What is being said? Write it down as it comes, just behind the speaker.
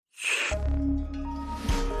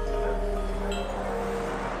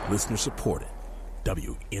Listener supported.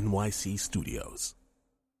 WNYC Studios.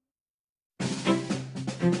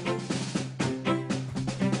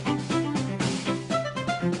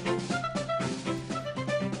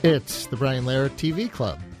 It's the Brian Lehrer TV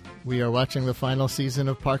Club. We are watching the final season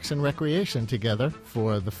of Parks and Recreation together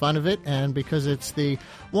for the fun of it and because it's the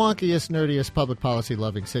wonkiest, nerdiest, public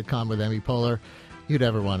policy-loving sitcom with Amy Poehler you'd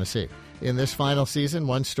ever want to see. In this final season,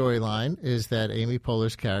 one storyline is that Amy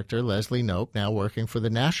Poehler's character, Leslie Knope, now working for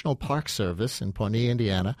the National Park Service in Pawnee,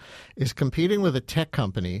 Indiana, is competing with a tech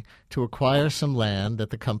company to acquire some land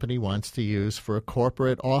that the company wants to use for a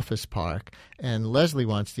corporate office park and Leslie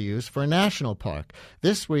wants to use for a national park.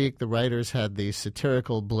 This week, the writers had the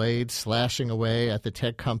satirical blade slashing away at the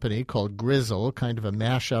tech company called Grizzle, kind of a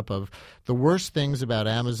mashup of the worst things about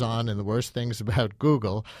Amazon and the worst things about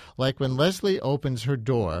Google, like when Leslie opens her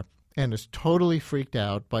door and is totally freaked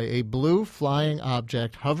out by a blue flying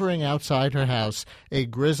object hovering outside her house, a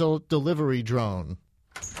Grizzle delivery drone.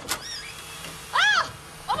 Ah!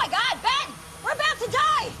 Oh, my God, Ben! We're about to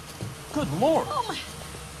die! Good Lord! Oh, my...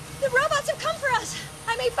 The robots have come for us!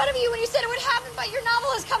 I made fun of you when you said it would happen, but your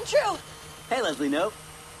novel has come true! Hey, Leslie Knope.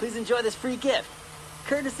 Please enjoy this free gift,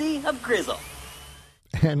 courtesy of Grizzle.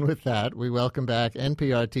 And with that, we welcome back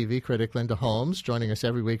NPR TV critic Linda Holmes, joining us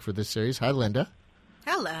every week for this series. Hi, Linda.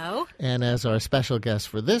 Hello. And as our special guest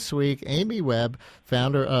for this week, Amy Webb,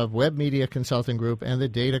 founder of Webb Media Consulting Group and the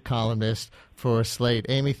data columnist for Slate.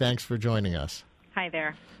 Amy, thanks for joining us. Hi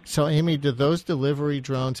there. So, Amy, do those delivery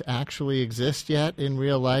drones actually exist yet in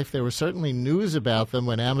real life? There was certainly news about them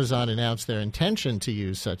when Amazon announced their intention to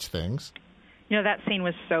use such things. You know, that scene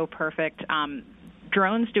was so perfect.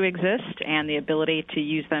 Drones do exist, and the ability to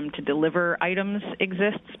use them to deliver items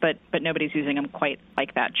exists, but nobody's using them quite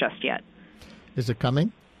like that just yet. Is it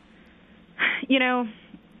coming? You know,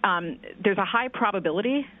 there's a high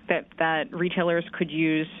probability that retailers could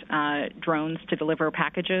use drones to deliver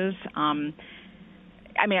packages. I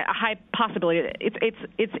mean, a high possibility.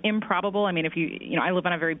 It's improbable. I mean, if I live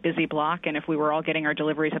on a very busy block, and if we were all getting our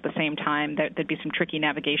deliveries at the same time, there'd be some tricky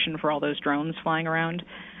navigation for all those drones flying around.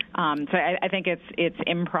 So I think it's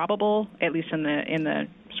improbable, at least in the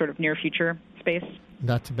sort of near future space.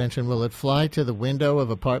 Not to mention, will it fly to the window of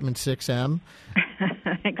apartment 6M?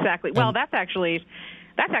 Exactly. Well, that's actually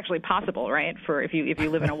possible, right? For if you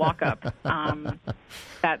live in a walk-up,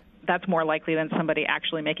 that's more likely than somebody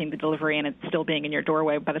actually making the delivery and it still being in your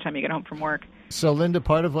doorway by the time you get home from work. So, Linda,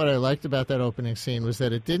 part of what I liked about that opening scene was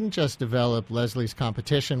that it didn't just develop Leslie's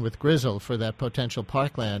competition with Grizzle for that potential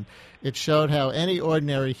parkland. It showed how any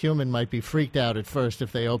ordinary human might be freaked out at first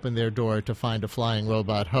if they opened their door to find a flying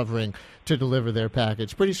robot hovering to deliver their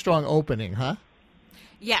package. Pretty strong opening, huh?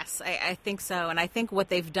 Yes, I think so. And I think what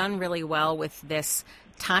they've done really well with this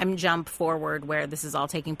time jump forward where this is all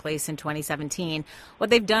taking place in 2017,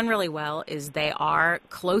 what they've done really well is they are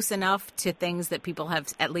close enough to things that people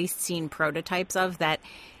have at least seen prototypes of that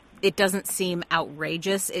it doesn't seem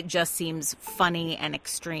outrageous. It just seems funny and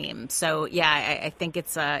extreme. So, yeah, I think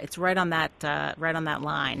it's right on that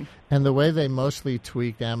line. And the way they mostly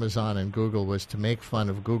tweaked Amazon and Google was to make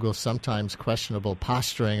fun of Google's sometimes questionable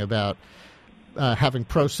posturing about having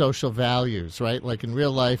pro-social values, right? Like in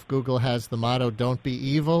real life, Google has the motto, don't be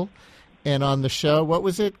evil. And on the show, what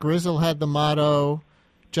was it? Grizzle had the motto,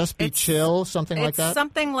 just be chill, something like that? It's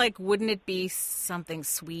something like, wouldn't it be something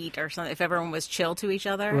sweet or something if everyone was chill to each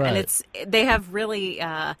other? Right. And they have really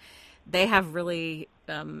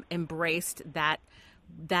embraced that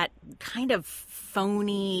kind of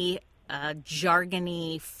phony,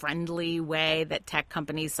 jargony, friendly way that tech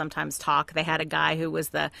companies sometimes talk. They had a guy who was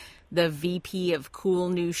the VP of Cool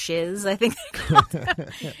New Shiz, I think they called him.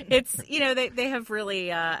 It's, they have really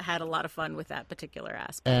had a lot of fun with that particular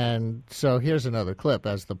aspect. And so here's another clip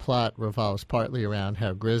as the plot revolves partly around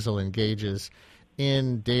how Grizzle engages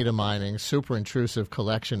in data mining, super intrusive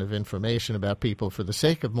collection of information about people for the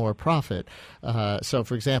sake of more profit. So,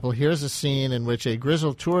 for example, here's a scene in which a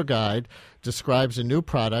Grizzle tour guide describes a new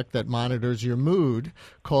product that monitors your mood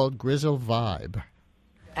called Grizzle Vibe.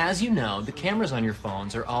 As you know, the cameras on your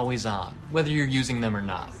phones are always on, whether you're using them or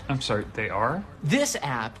not. I'm sorry, they are? This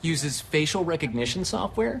app uses facial recognition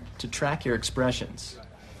software to track your expressions.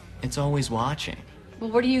 It's always watching.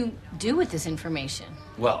 Well, what do you do with this information?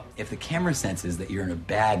 Well, if the camera senses that you're in a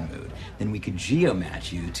bad mood, then we could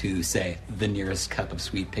geo-match you to, say, the nearest cup of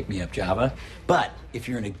sweet pick-me-up Java. But if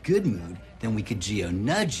you're in a good mood, then we could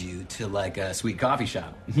geo-nudge you to, like, a sweet coffee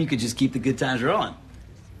shop. You could just keep the good times rolling.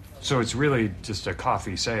 So it's really just a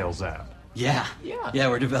coffee sales app? Yeah,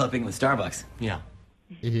 we're developing with Starbucks. Yeah.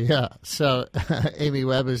 Yeah. So, Amy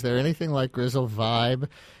Webb, is there anything like Grizzle Vibe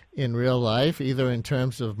in real life, either in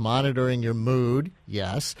terms of monitoring your mood,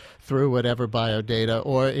 yes, through whatever biodata,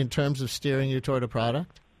 or in terms of steering you toward a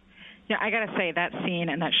product? Yeah, I got to say, that scene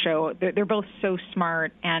and that show, they're both so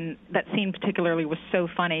smart, and that scene particularly was so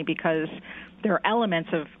funny because there are elements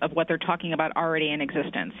of what they're talking about already in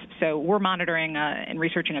existence. So we're monitoring and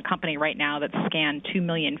researching a company right now that scanned 2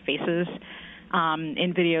 million faces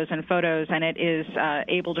in videos and photos, and it is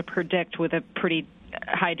able to predict with a pretty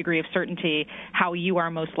high degree of certainty how you are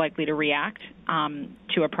most likely to react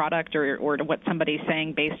to a product or to what somebody's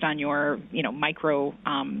saying based on your micro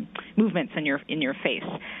movements in your face.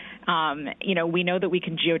 We know that we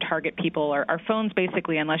can geo-target people. Our phones,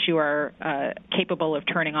 basically, unless you are capable of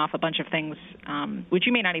turning off a bunch of things, which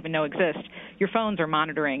you may not even know exist, your phones are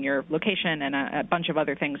monitoring your location and a bunch of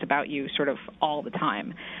other things about you sort of all the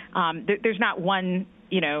time. There's not one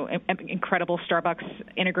incredible Starbucks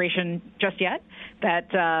integration just yet that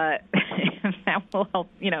that will help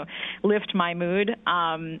lift my mood.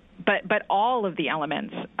 But all of the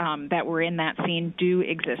elements that were in that scene do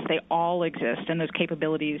exist. They all exist, and those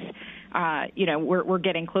capabilities, we're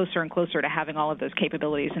getting closer and closer to having all of those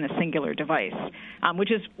capabilities in a singular device,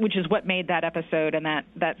 which is what made that episode and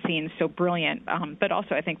that scene so brilliant. But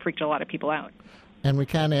also, I think, freaked a lot of people out. And we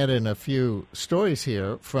can add in a few stories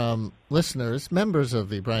here from listeners, members of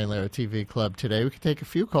the Brian Lehrer TV Club today. We can take a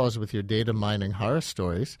few calls with your data mining horror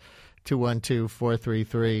stories,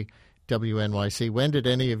 212-433-WNYC. When did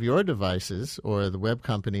any of your devices or the web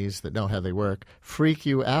companies that know how they work freak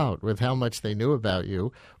you out with how much they knew about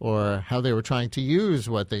you or how they were trying to use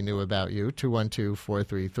what they knew about you?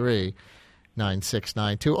 212-433-9692.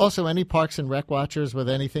 Also, any Parks and Rec watchers with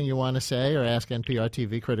anything you want to say or ask NPR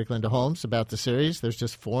TV critic Linda Holmes about the series? There's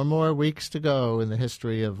just 4 more weeks to go in the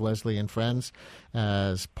history of Leslie and Friends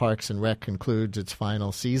as Parks and Rec concludes its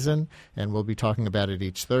final season, and we'll be talking about it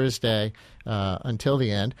each Thursday until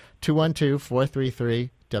the end.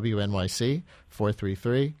 212-433-WNYC,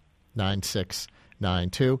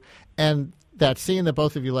 433-9692. And that scene that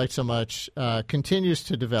both of you like so much continues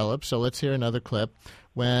to develop, so let's hear another clip.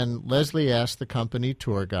 When Leslie asked the company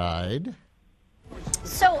tour guide,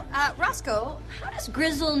 So, Roscoe, how does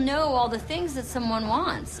Grizzle know all the things that someone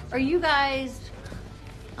wants? Are you guys,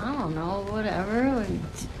 I don't know, whatever,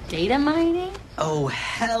 data mining? Oh,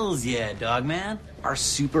 hells yeah, dog man. Our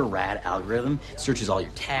super rad algorithm searches all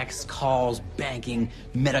your texts, calls, banking,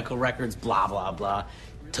 medical records, blah, blah, blah,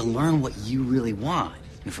 to learn what you really want.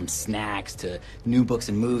 From snacks to new books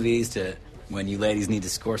and movies to when you ladies need to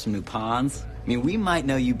score some new pawns. I mean, we might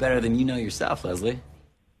know you better than you know yourself, Leslie.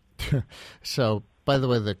 So, by the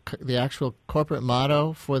way, the actual corporate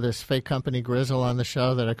motto for this fake company Grizzle on the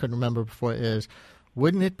show that I couldn't remember before is,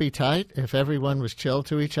 wouldn't it be tight if everyone was chill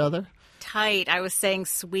to each other? Tight. I was saying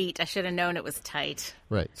sweet. I should have known it was tight.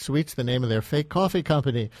 Right. Sweet's the name of their fake coffee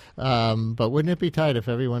company. But wouldn't it be tight if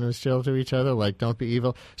everyone was chill to each other? Like, don't be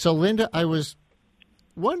evil. So, Linda, I was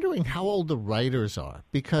wondering how old the writers are,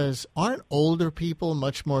 because aren't older people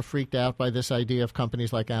much more freaked out by this idea of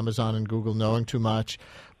companies like Amazon and Google knowing too much,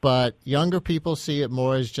 but younger people see it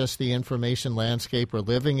more as just the information landscape we're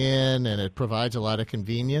living in, and it provides a lot of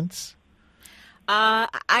convenience?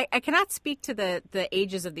 I cannot speak to the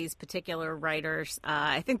ages of these particular writers.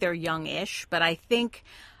 I think they're young-ish, but I think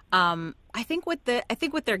what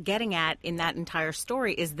they're getting at in that entire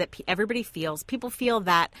story is that people feel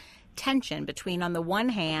that tension between, on the one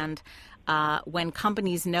hand, when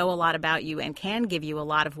companies know a lot about you and can give you a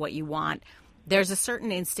lot of what you want, there's a certain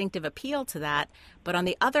instinctive appeal to that. But on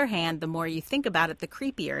the other hand, the more you think about it, the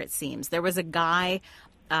creepier it seems. There was a guy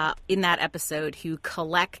in that episode who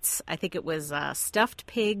collects, I think it was stuffed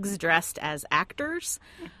pigs dressed as actors.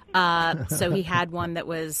 So he had one that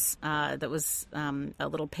was a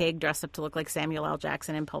little pig dressed up to look like Samuel L.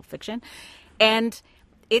 Jackson in Pulp Fiction. And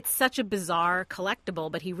it's such a bizarre collectible,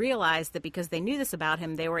 but he realized that because they knew this about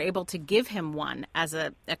him, they were able to give him one as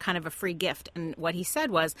a kind of a free gift. And what he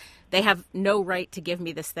said was, they have no right to give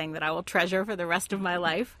me this thing that I will treasure for the rest of my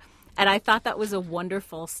life. And I thought that was a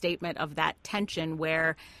wonderful statement of that tension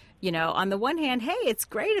where, on the one hand, hey, it's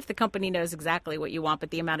great if the company knows exactly what you want,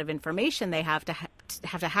 but the amount of information they have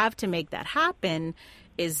to make that happen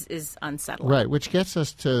is unsettling. Right, which gets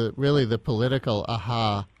us to really the political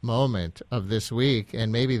aha moment of this week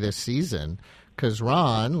and maybe this season, because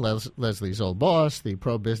Ron, Leslie's old boss, the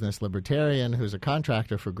pro-business libertarian who's a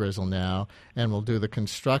contractor for Grizzle now and will do the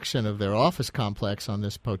construction of their office complex on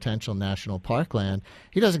this potential national park land,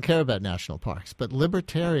 he doesn't care about national parks, but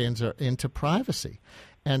libertarians are into privacy.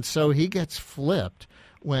 And so he gets flipped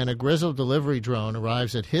when a Grizzle delivery drone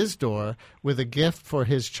arrives at his door with a gift for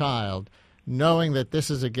his child, knowing that this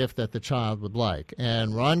is a gift that the child would like.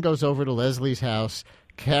 And Ron goes over to Leslie's house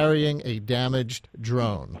carrying a damaged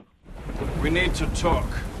drone. We need to talk.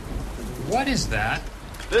 What is that?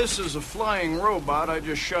 This is a flying robot I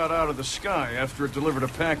just shot out of the sky after it delivered a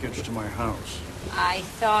package to my house. I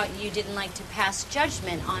thought you didn't like to pass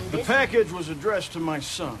judgment on The business. package was addressed to my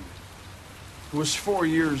son, who is 4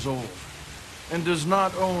 years old and does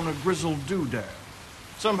not own a grizzled doodad.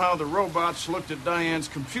 Somehow the robots looked at Diane's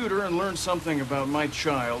computer and learned something about my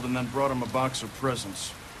child and then brought him a box of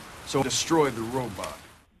presents. So destroyed the robot.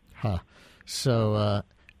 Huh. So,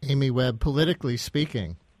 Amy Webb, politically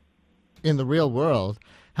speaking, in the real world,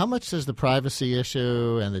 how much does the privacy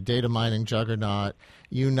issue and the data mining juggernaut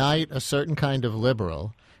unite a certain kind of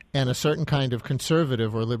liberal and a certain kind of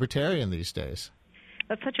conservative or libertarian these days?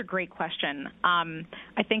 That's such a great question.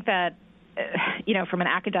 I think that, from an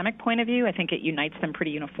academic point of view, I think it unites them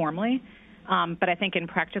pretty uniformly. But I think in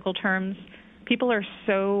practical terms, people are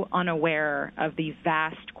so unaware of the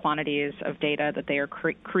vast quantities of data that they are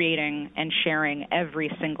creating and sharing every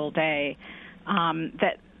single day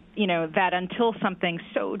that until something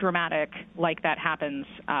so dramatic like that happens,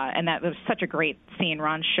 and that was such a great scene,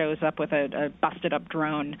 Ron shows up with a busted-up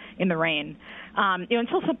drone in the rain.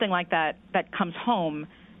 Until something like that comes home,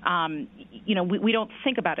 we don't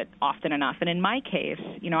think about it often enough. And in my case,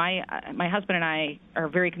 my husband and I are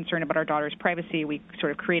very concerned about our daughter's privacy. We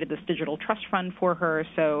sort of created this digital trust fund for her.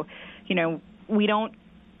 So, we don't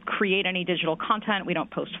create any digital content. We don't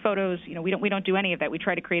post photos. We don't do any of that. We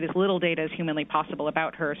try to create as little data as humanly possible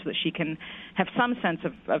about her so that she can have some sense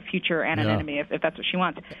of future anonymity if that's what she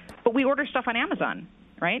wants. But we order stuff on Amazon.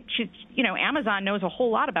 Right? Amazon knows a whole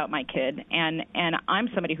lot about my kid, and I'm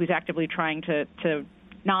somebody who's actively trying to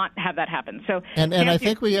not have that happen. So, and I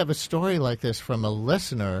think we have a story like this from a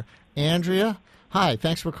listener, Andrea. Hi,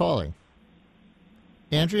 thanks for calling.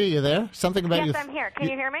 Andrea, you there? Something about Yes, I'm here. Can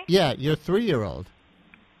you hear me? Yeah, your 3-year-old.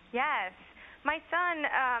 Yes. My son,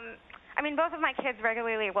 both of my kids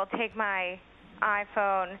regularly will take my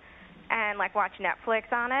iPhone and, watch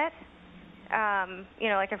Netflix on it,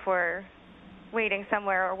 if we're waiting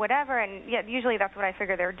somewhere or whatever, and usually that's what I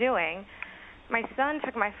figure they're doing. My son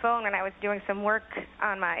took my phone when I was doing some work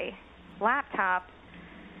on my laptop,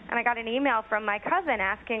 and I got an email from my cousin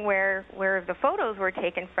asking where the photos were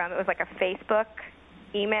taken from. It was like a Facebook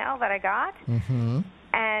email that I got. Mm-hmm.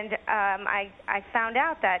 And I found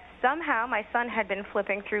out that somehow my son had been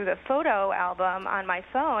flipping through the photo album on my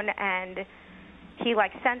phone, and he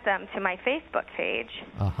sent them to my Facebook page.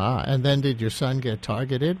 Uh-huh. And then did your son get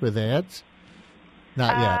targeted with ads?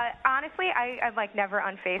 Not yet. Honestly, I'm never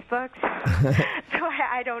on Facebook, so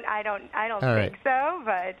I don't think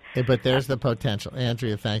so. But there's the potential.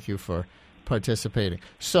 Andrea, thank you for participating.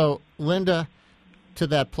 So, Linda, to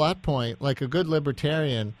that plot point, like a good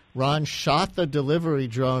libertarian, Ron shot the delivery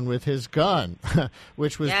drone with his gun,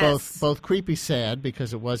 which was both creepy sad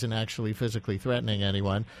because it wasn't actually physically threatening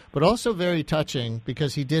anyone, but also very touching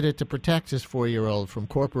because he did it to protect his 4-year-old from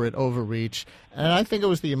corporate overreach. And I think it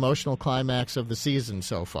was the emotional climax of the season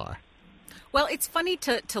so far. Well, it's funny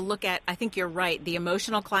to look at, I think you're right, the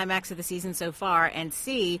emotional climax of the season so far and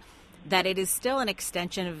see that it is still an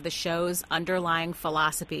extension of the show's underlying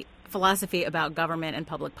philosophy about government and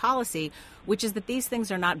public policy, which is that these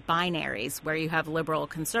things are not binaries where you have liberal,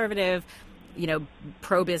 conservative,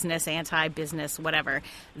 pro-business, anti-business, whatever,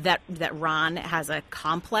 that Ron has a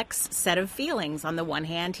complex set of feelings. On the one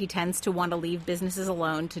hand, he tends to want to leave businesses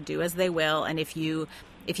alone to do as they will. And if you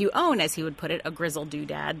own, as he would put it, a grizzled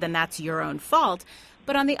doodad, then that's your own fault.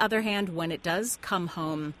 But on the other hand, when it does come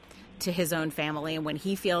home to his own family and when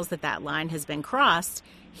he feels that line has been crossed,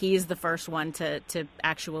 he's the first one to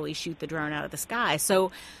actually shoot the drone out of the sky.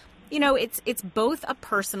 So, it's both a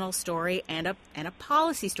personal story and a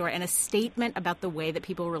policy story and a statement about the way that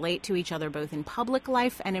people relate to each other, both in public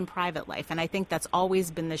life and in private life. And I think that's always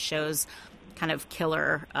been the show's kind of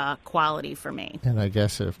killer quality for me. And I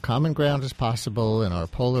guess if common ground is possible in our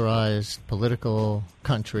polarized political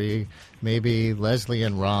country, maybe Leslie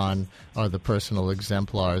and Ron are the personal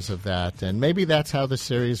exemplars of that. And maybe that's how the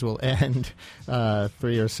series will end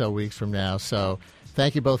 3 or so weeks from now. So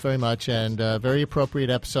thank you both very much, and a very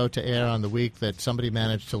appropriate episode to air on the week that somebody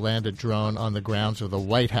managed to land a drone on the grounds of the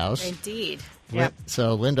White House. Indeed. Yep.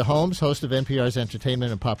 So Linda Holmes, host of NPR's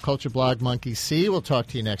entertainment and pop culture blog Monkey See. We'll talk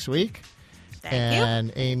to you next week. Thank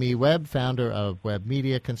you. Amy Webb, founder of Webb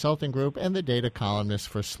Media Consulting Group and the data columnist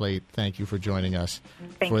for Slate. Thank you for joining us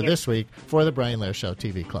this week for the Brian Lehrer Show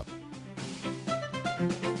TV Club.